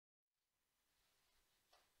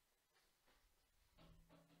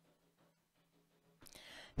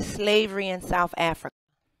Slavery in South Africa.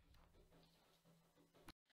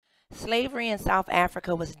 Slavery in South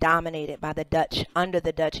Africa was dominated by the Dutch under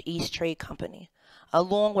the Dutch East Trade Company.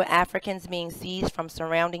 Along with Africans being seized from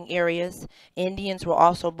surrounding areas, Indians were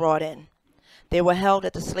also brought in. They were held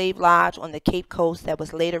at the slave lodge on the Cape Coast that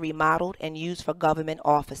was later remodeled and used for government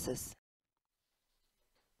offices.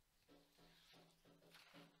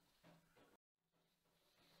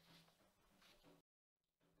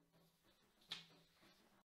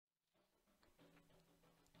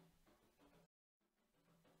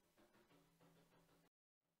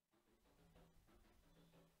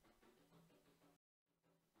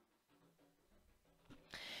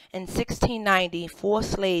 In 1690, four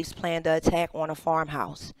slaves planned an attack on a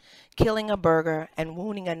farmhouse, killing a burgher and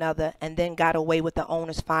wounding another, and then got away with the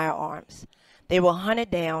owner's firearms. They were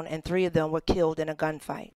hunted down, and three of them were killed in a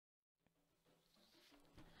gunfight.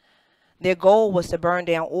 Their goal was to burn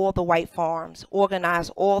down all the white farms, organize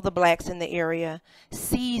all the blacks in the area,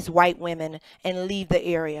 seize white women, and leave the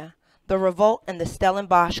area. The revolt in the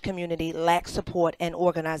Stellenbosch community lacked support and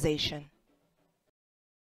organization.